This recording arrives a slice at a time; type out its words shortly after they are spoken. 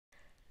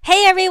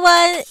Hey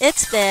everyone,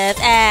 it's Viv,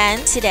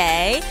 and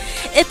today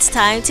it's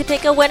time to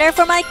pick a winner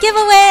for my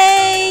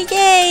giveaway!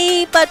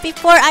 Yay! But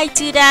before I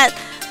do that,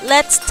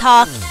 let's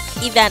talk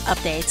event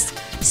updates.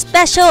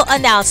 Special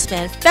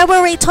announcement,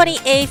 February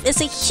 28th is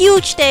a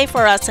huge day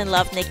for us in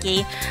Love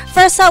Nikki.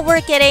 First up,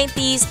 we're getting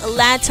these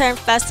Lantern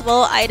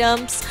Festival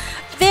items.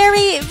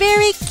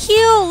 Very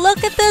cute.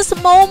 Look at this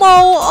Momo.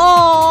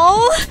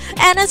 Oh,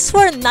 and it's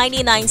for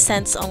 99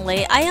 cents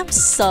only. I am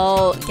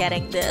so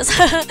getting this.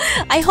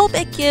 I hope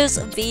it gives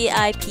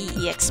VIP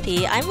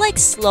EXP. I'm like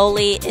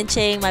slowly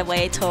inching my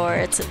way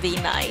towards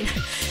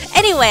V9.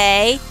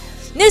 Anyway,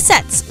 new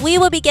sets. We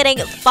will be getting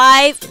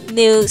 5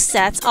 new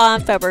sets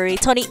on February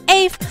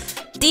 28th.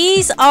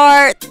 These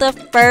are the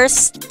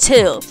first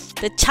 2.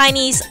 The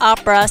Chinese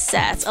opera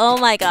sets. Oh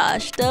my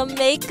gosh, the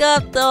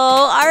makeup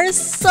though are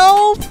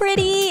so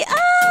pretty.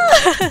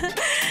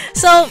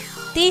 So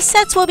these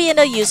sets will be in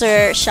the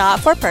user shop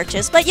for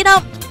purchase, but you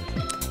know,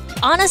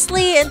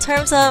 honestly, in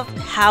terms of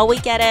how we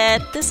get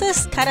it, this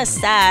is kind of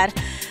sad.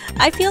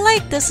 I feel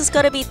like this is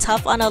gonna be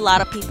tough on a lot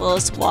of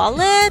people's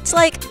wallets.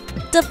 Like,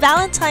 the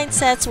Valentine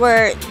sets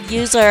were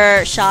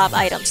user shop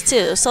items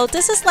too, so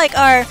this is like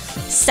our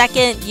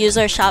second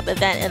user shop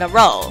event in a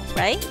row,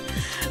 right?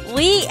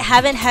 We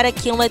haven't had a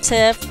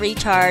cumulative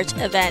recharge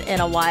event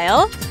in a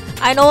while.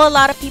 I know a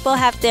lot of people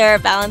have their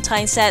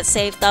Valentine set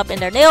saved up in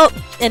their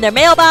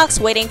mailbox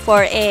waiting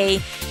for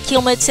a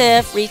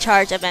cumulative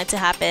recharge event to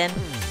happen.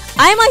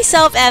 I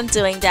myself am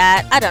doing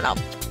that. I don't know.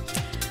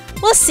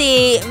 We'll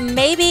see.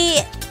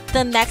 Maybe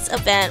the next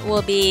event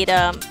will be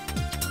the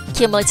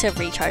cumulative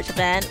recharge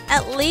event.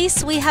 At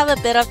least we have a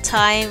bit of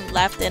time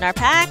left in our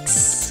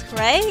packs,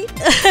 right?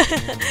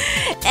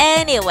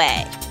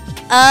 Anyway.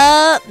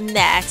 Up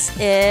next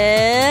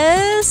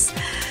is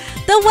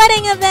the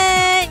wedding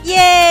event!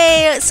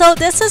 Yay! So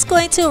this is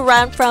going to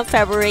run from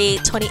February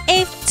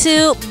 28th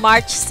to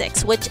March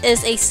 6th, which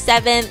is a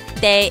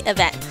 7-day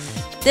event.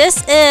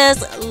 This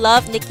is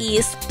Love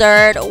Nikki's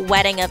 3rd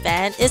wedding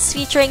event. It's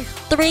featuring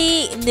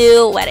 3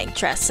 new wedding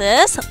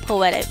dresses.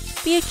 Poetic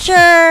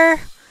Future.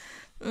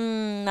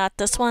 Not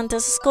this one.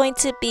 This is going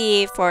to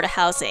be for the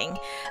housing.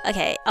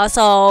 Okay,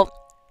 also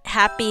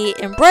Happy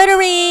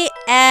Embroidery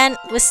and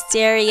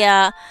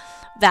Wisteria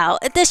Vow.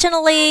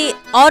 Additionally,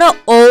 all the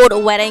old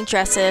wedding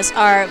dresses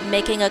are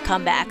making a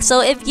comeback.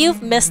 So if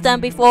you've missed them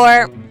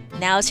before,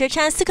 now's your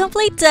chance to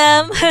complete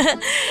them.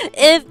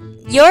 If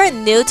you're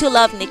new to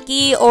Love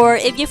Nikki, or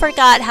if you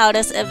forgot how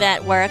this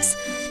event works,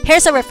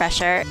 here's a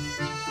refresher.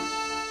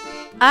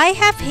 I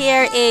have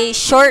here a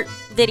short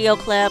video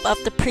clip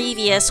of the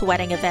previous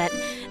wedding event.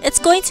 It's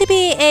going to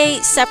be a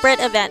separate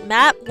event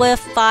map with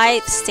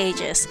 5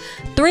 stages.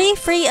 3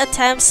 free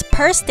attempts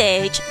per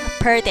stage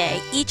per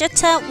day. Each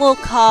attempt will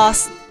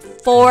cost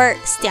 4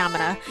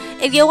 stamina.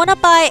 If you want to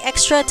buy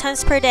extra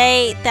attempts per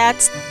day,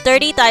 that's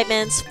 30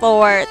 diamonds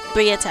for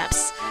 3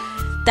 attempts.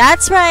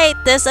 That's right,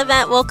 this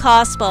event will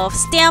cost both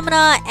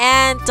stamina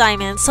and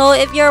diamonds. So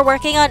if you're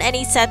working on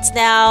any sets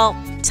now,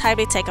 time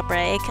to take a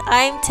break.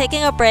 I'm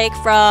taking a break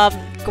from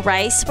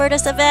Grice for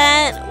this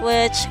event,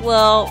 which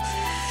will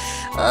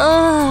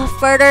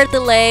further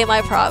delay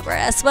my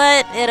progress,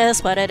 but it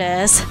is what it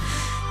is.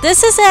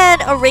 This is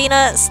an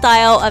arena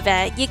style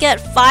event. You get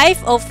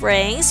 5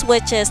 offerings,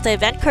 which is the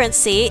event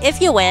currency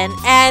if you win,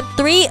 and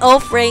 3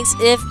 offerings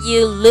if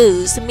you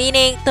lose,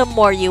 meaning the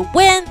more you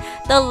win,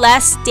 the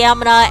less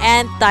stamina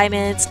and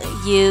diamonds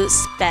you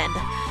spend.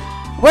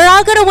 We're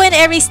all gonna win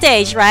every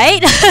stage,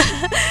 right?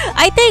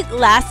 I think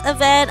last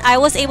event I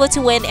was able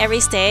to win every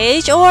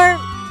stage, or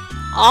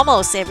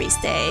almost every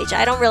stage.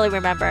 I don't really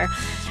remember.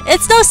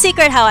 It's no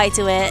secret how I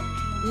do it.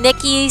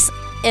 Nikki's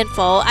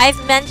info. I've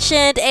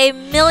mentioned a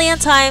million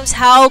times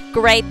how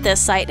great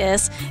this site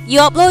is. You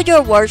upload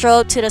your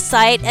wardrobe to the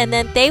site and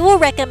then they will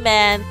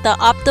recommend the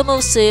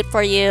optimal suit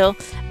for you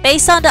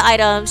based on the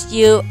items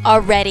you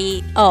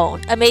already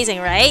own. Amazing,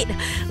 right?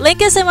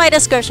 Link is in my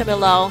description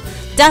below.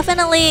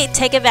 Definitely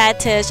take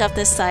advantage of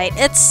this site.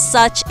 It's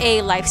such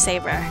a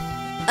lifesaver.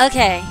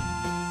 Okay,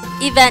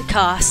 event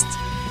cost.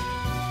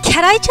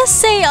 Can I just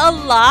say a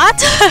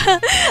lot?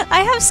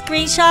 I have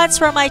screenshots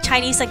from my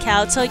Chinese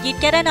account so you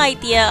get an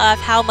idea of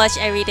how much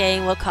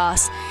everything will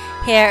cost.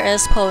 Here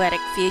is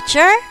Poetic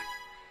Future,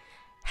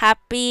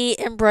 Happy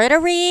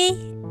Embroidery,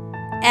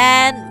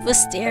 and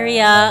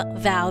Wisteria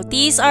Vow.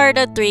 These are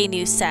the 3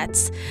 new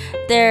sets.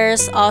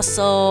 There's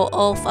also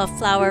Oath of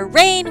Flower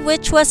Rain,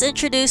 which was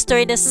introduced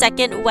during the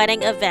 2nd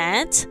wedding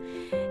event,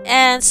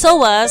 and so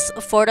was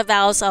For the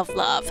Vows of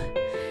Love.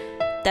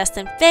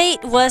 Destined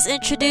Fate was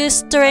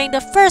introduced during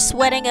the 1st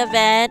wedding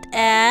event,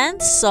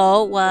 and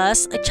so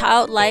was A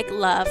Childlike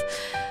Love.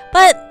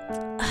 But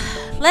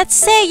let's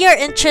say you're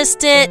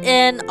interested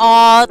in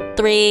all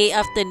 3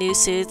 of the new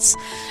suits.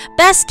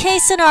 Best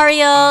case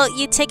scenario,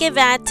 you take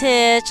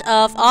advantage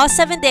of all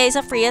 7 days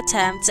of free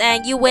attempts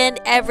and you win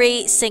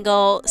every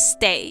single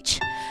stage.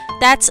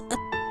 That's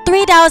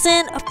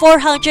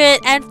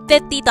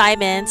 3,450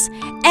 diamonds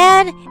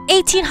and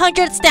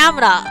 1,800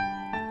 stamina.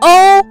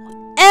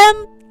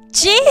 OMG!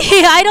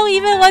 I don't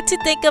even want to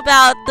think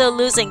about the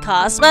losing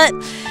cost, but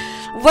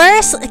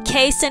Worst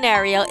case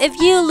scenario, if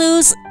you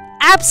lose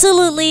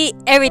absolutely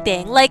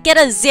everything, like get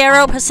a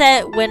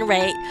 0% win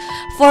rate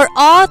for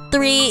all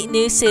 3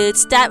 new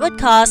suits, that would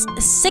cost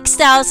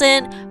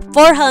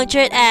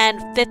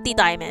 6,450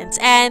 diamonds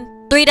and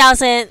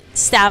 3,000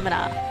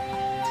 stamina.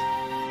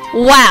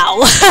 Wow.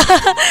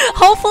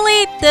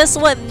 Hopefully this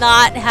would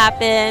not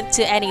happen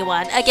to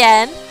anyone.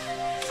 Again,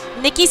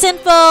 Nikki's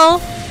info,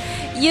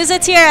 use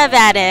it to your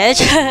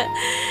advantage.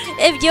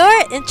 If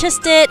you're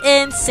interested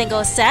in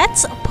single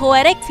sets,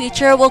 Poetic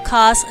Future will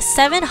cost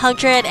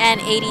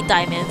 780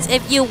 diamonds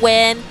if you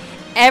win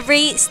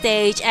every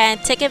stage and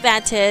take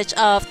advantage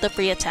of the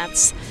free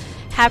attempts.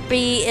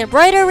 Happy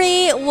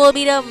Embroidery will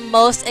be the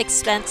most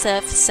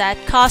expensive set,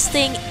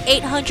 costing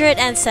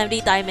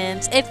 870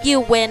 diamonds if you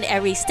win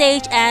every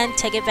stage and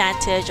take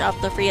advantage of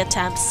the free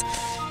attempts.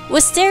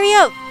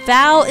 Wisteria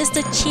Vow is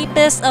the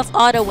cheapest of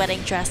all the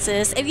wedding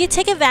dresses if you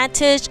take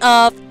advantage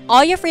of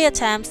all your free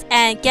attempts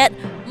and get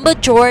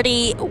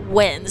majority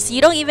wins.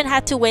 You don't even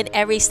have to win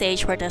every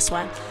stage for this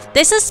one.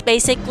 This is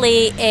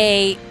basically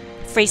a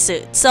free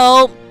suit.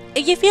 So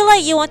if you feel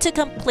like you want to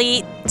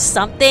complete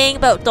something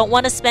but don't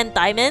want to spend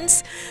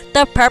diamonds,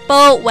 the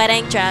purple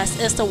wedding dress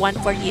is the one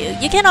for you.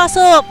 You can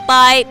also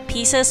buy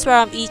pieces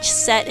from each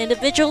set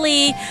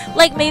individually,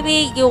 like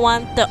maybe you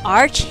want the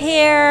arch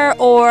here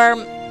or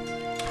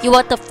you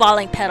want the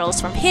falling petals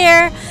from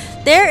here.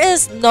 There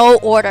is no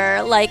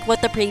order like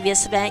with the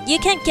previous event. You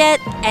can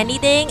get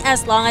anything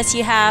as long as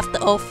you have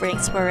the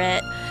offerings for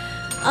it.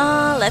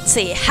 Let's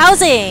see.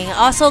 Housing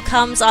also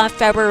comes on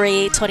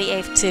February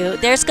 28th too.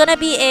 There's gonna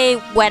be a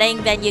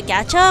wedding venue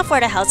gacha for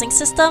the housing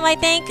system, I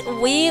think.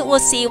 We will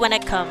see when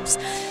it comes.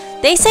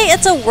 They say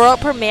it's a world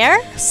premiere,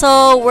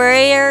 so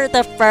we're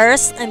the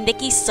first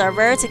Nikki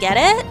server to get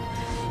it.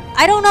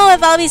 I don't know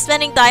if I'll be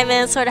spending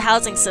diamonds for the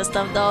housing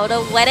system though.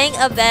 The wedding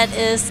event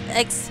is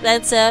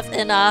expensive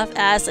enough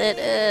as it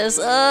is.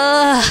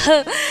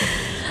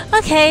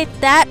 Okay,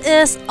 that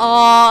is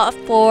all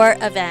for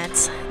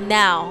events.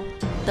 Now,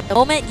 the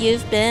moment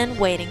you've been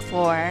waiting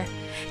for.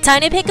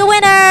 Time to pick a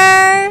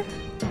winner!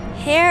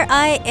 Here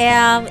I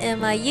am in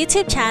my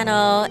YouTube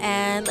channel,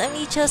 and let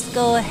me just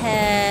go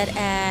ahead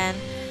and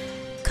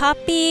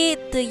copy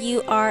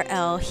the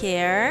URL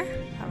here.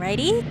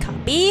 Alrighty,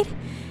 copied.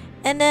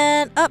 And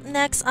then up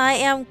next, I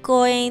am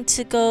going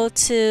to go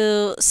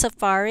to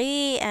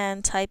Safari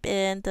and type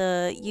in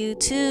the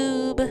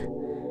YouTube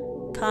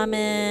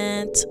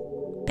comment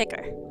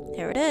picker.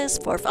 Here it is,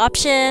 4th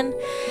option.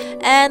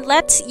 And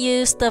let's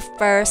use the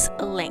first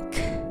link.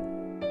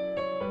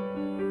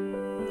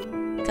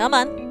 Come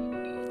on.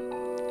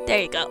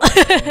 There you go.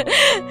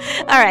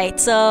 Alright,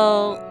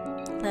 so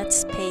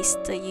let's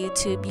paste the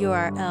YouTube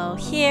URL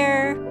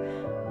here.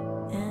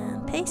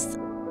 And paste.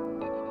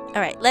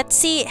 Alright, let's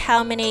see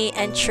how many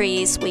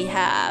entries we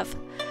have.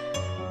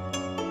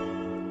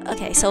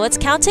 Okay, so it's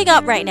counting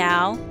up right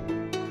now.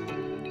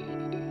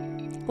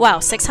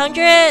 Wow,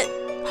 600.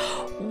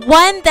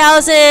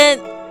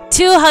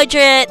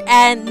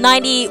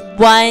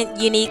 1,291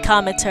 unique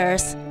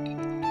commenters.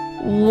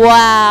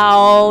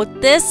 Wow,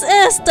 this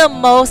is the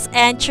most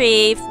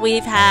entry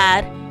we've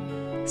had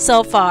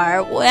so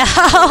far. Wow,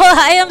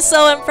 I am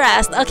so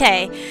impressed.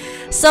 Okay.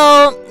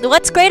 So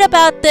what's great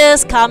about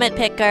this comment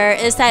picker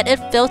is that it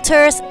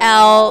filters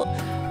out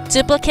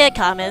duplicate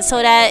comments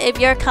so that if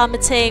you're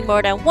commenting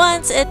more than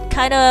once, it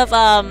kind of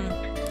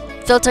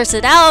filters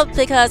it out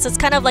because it's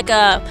kind of like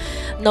a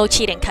no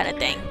cheating kind of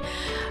thing.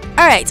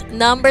 Alright,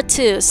 number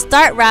 2,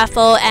 start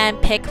raffle and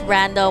pick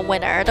random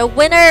winner. The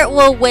winner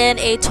will win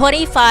a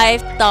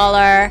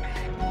 $25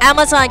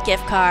 Amazon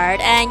gift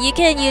card, and you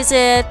can use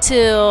it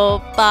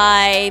to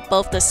buy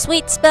both the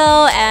Sweet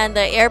Spell and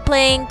the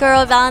Airplane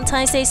Girl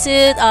Valentine's Day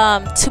suit.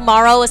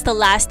 Tomorrow is the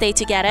last day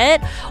to get it,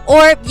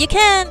 or you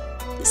can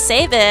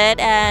save it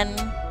and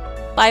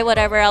buy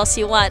whatever else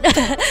you want.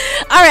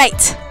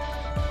 Alright,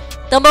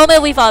 the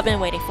moment we've all been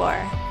waiting for.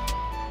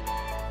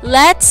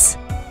 Let's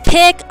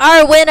pick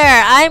our winner.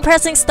 I'm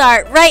pressing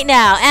start right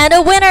now, and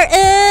the winner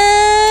is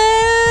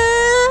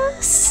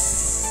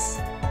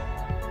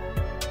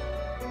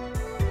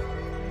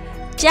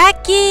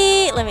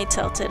Jackie. Let me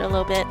tilt it a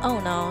little bit. Oh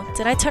no,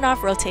 did I turn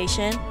off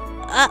rotation?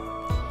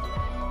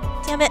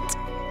 Damn it.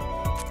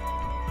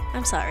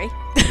 I'm sorry.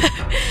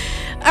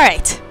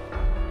 Alright.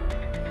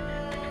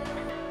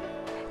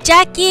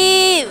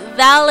 Jackie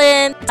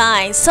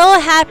Valentine. So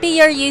happy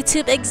your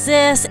YouTube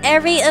exists.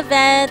 Every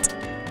event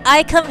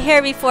I come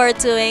here before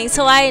doing,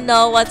 so I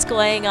know what's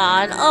going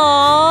on.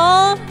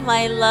 Oh,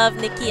 my love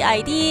Nikki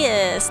ID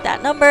is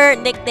that number,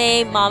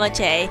 nickname Mama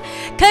J.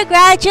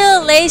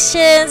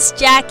 Congratulations,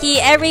 Jackie.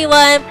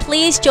 Everyone,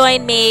 please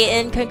join me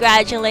in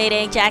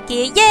congratulating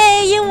Jackie.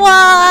 Yay, you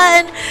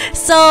won!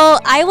 So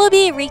I will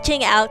be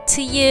reaching out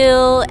to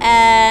you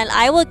and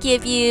I will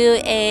give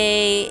you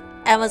a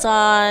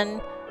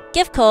Amazon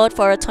gift code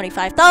for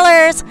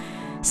 $25.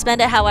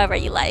 Spend it however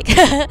you like.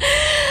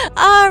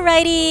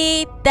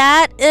 Alrighty,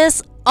 that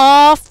is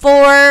all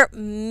for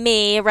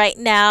me right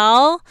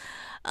now.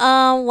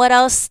 What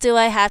else do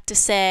I have to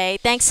say?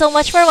 Thanks so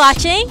much for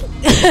watching.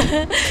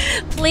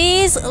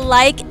 Please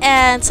like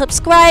and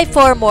subscribe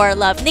for more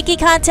Love Nikki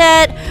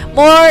content,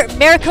 more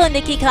Miracle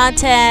Nikki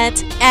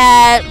content,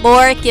 and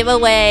more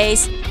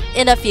giveaways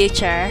in the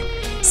future.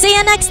 See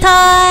you next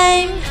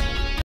time!